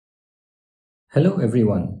Hello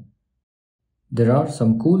everyone. There are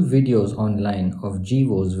some cool videos online of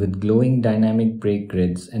GEVOs with glowing dynamic brake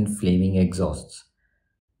grids and flaming exhausts.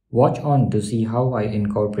 Watch on to see how I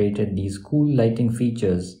incorporated these cool lighting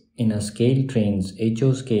features in a ScaleTrains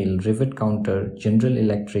HO scale Rivet counter General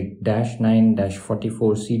Electric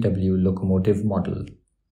Dash9-44CW locomotive model.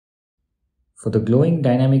 For the glowing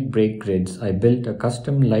dynamic brake grids, I built a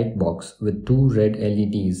custom light box with two red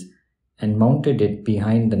LEDs and mounted it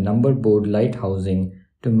behind the number board light housing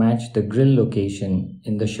to match the grill location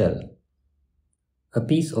in the shell. A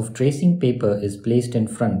piece of tracing paper is placed in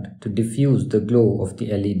front to diffuse the glow of the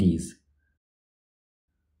LEDs.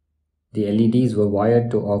 The LEDs were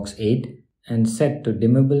wired to aux 8 and set to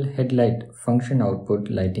dimmable headlight function output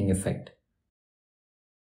lighting effect.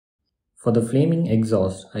 For the flaming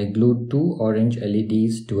exhaust, I glued two orange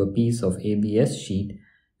LEDs to a piece of ABS sheet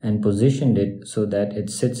and positioned it so that it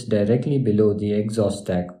sits directly below the exhaust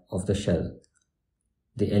stack of the shell.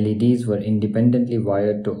 The LEDs were independently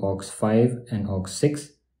wired to aux 5 and aux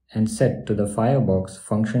 6 and set to the firebox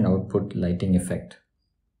function output lighting effect.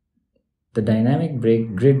 The dynamic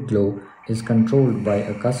brake grid glow is controlled by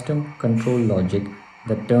a custom control logic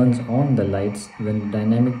that turns on the lights when the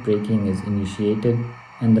dynamic braking is initiated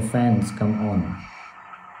and the fans come on.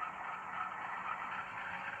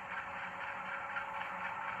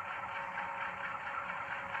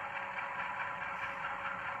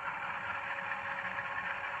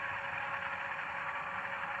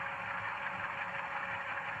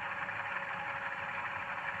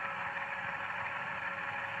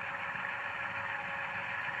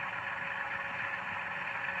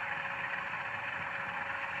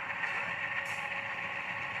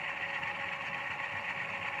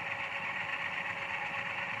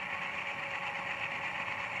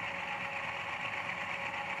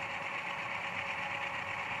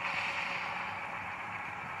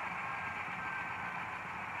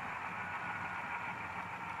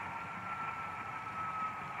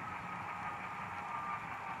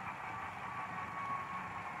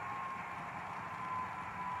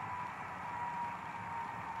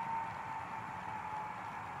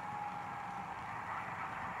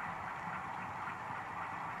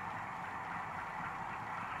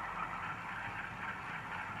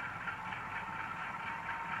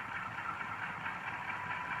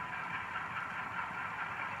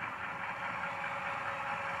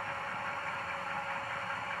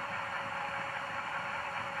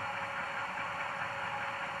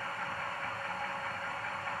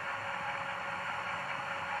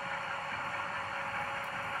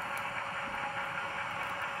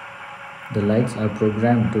 The lights are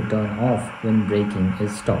programmed to turn off when braking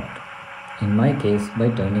is stopped, in my case by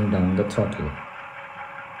turning down the throttle.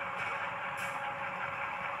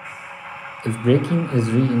 If braking is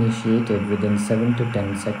reinitiated within 7 to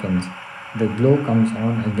 10 seconds, the glow comes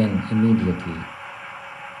on again immediately.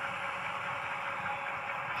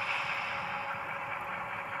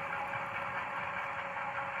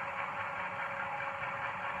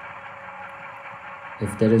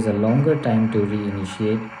 If there is a longer time to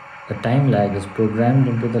reinitiate, a time lag is programmed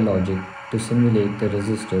into the logic to simulate the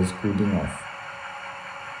resistors cooling off.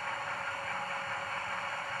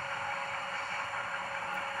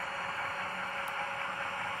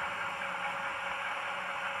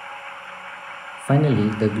 Finally,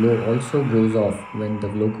 the glow also goes off when the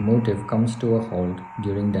locomotive comes to a halt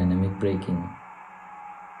during dynamic braking.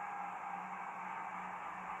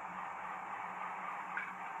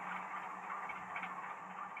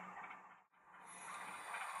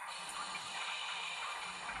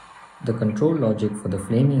 The control logic for the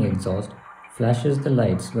flaming exhaust flashes the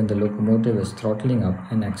lights when the locomotive is throttling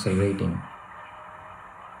up and accelerating.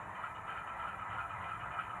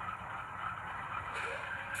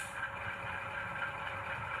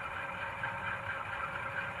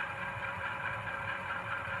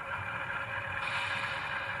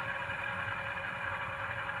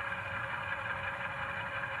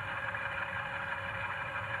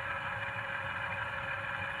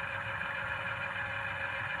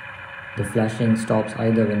 The flashing stops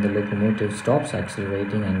either when the locomotive stops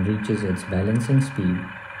accelerating and reaches its balancing speed,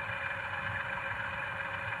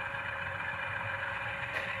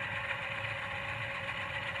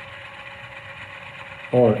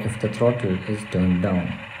 or if the throttle is turned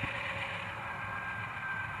down.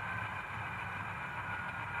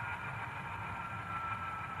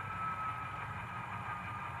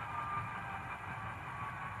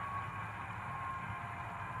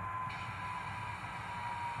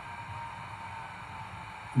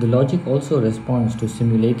 The logic also responds to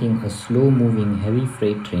simulating a slow-moving heavy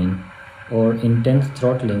freight train or intense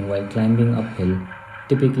throttling while climbing uphill,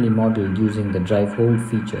 typically modeled using the drive hold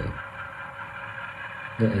feature.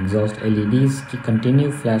 The exhaust LEDs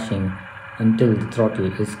continue flashing until the throttle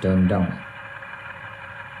is turned down.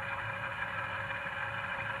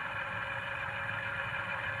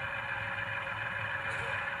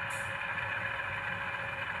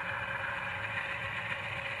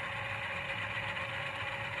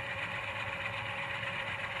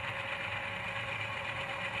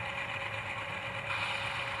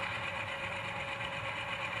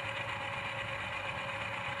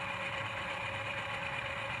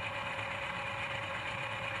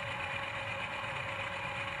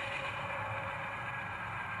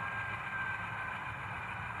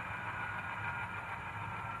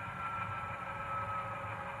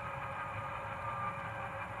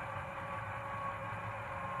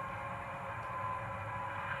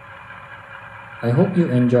 I hope you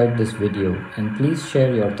enjoyed this video and please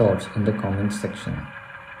share your thoughts in the comments section.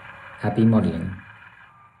 Happy modeling!